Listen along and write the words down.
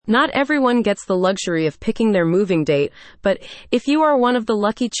Not everyone gets the luxury of picking their moving date, but if you are one of the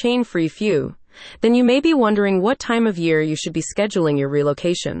lucky chain-free few, then you may be wondering what time of year you should be scheduling your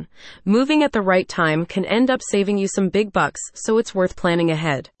relocation. Moving at the right time can end up saving you some big bucks, so it's worth planning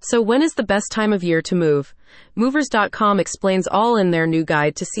ahead. So when is the best time of year to move? Movers.com explains all in their new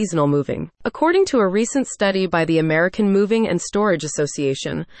guide to seasonal moving. According to a recent study by the American Moving and Storage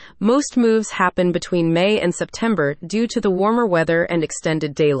Association, most moves happen between May and September due to the warmer weather and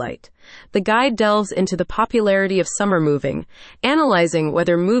extended daylight. The guide delves into the popularity of summer moving, analyzing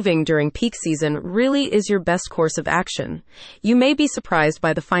whether moving during peak season really is your best course of action. You may be surprised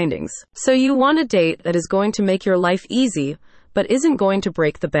by the findings. So you want a date that is going to make your life easy, but isn't going to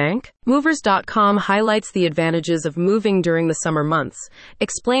break the bank? Movers.com highlights the advantages of moving during the summer months,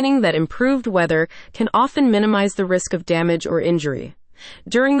 explaining that improved weather can often minimize the risk of damage or injury.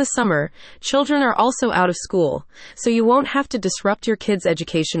 During the summer, children are also out of school, so you won't have to disrupt your kids'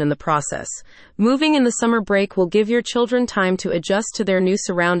 education in the process. Moving in the summer break will give your children time to adjust to their new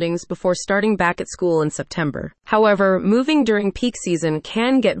surroundings before starting back at school in September. However, moving during peak season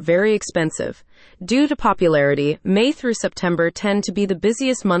can get very expensive. Due to popularity, May through September tend to be the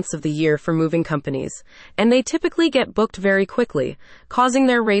busiest months of the year for moving companies, and they typically get booked very quickly, causing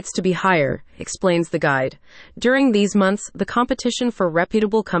their rates to be higher, explains the guide. During these months, the competition for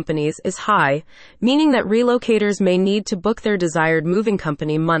reputable companies is high, meaning that relocators may need to book their desired moving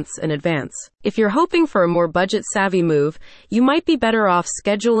company months in advance. If you're hoping for a more budget-savvy move, you might be better off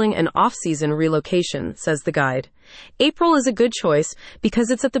scheduling an off-season relocation, says the guide. April is a good choice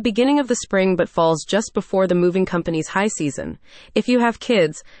because it's at the beginning of the spring but falls just before the moving company's high season. If you have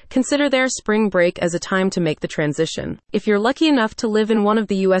kids, consider their spring break as a time to make the transition. If you're lucky enough to live in one of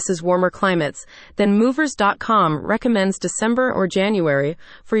the U.S.'s warmer climates, then Movers.com recommends December or January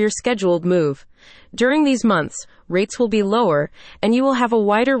for your scheduled move. During these months, rates will be lower, and you will have a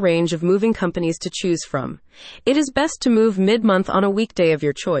wider range of moving companies to choose from. It is best to move mid-month on a weekday of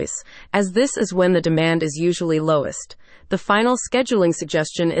your choice, as this is when the demand is usually lowest. The final scheduling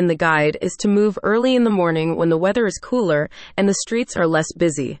suggestion in the guide is to move early in the morning when the weather is cooler and the streets are less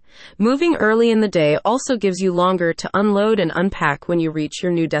busy. Moving early in the day also gives you longer to unload and unpack when you reach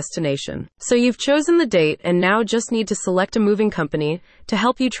your new destination. So you've chosen the date and now just need to select a moving company to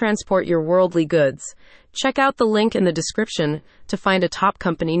help you transport your worldly goods. Check out the link in the description to find a top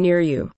company near you.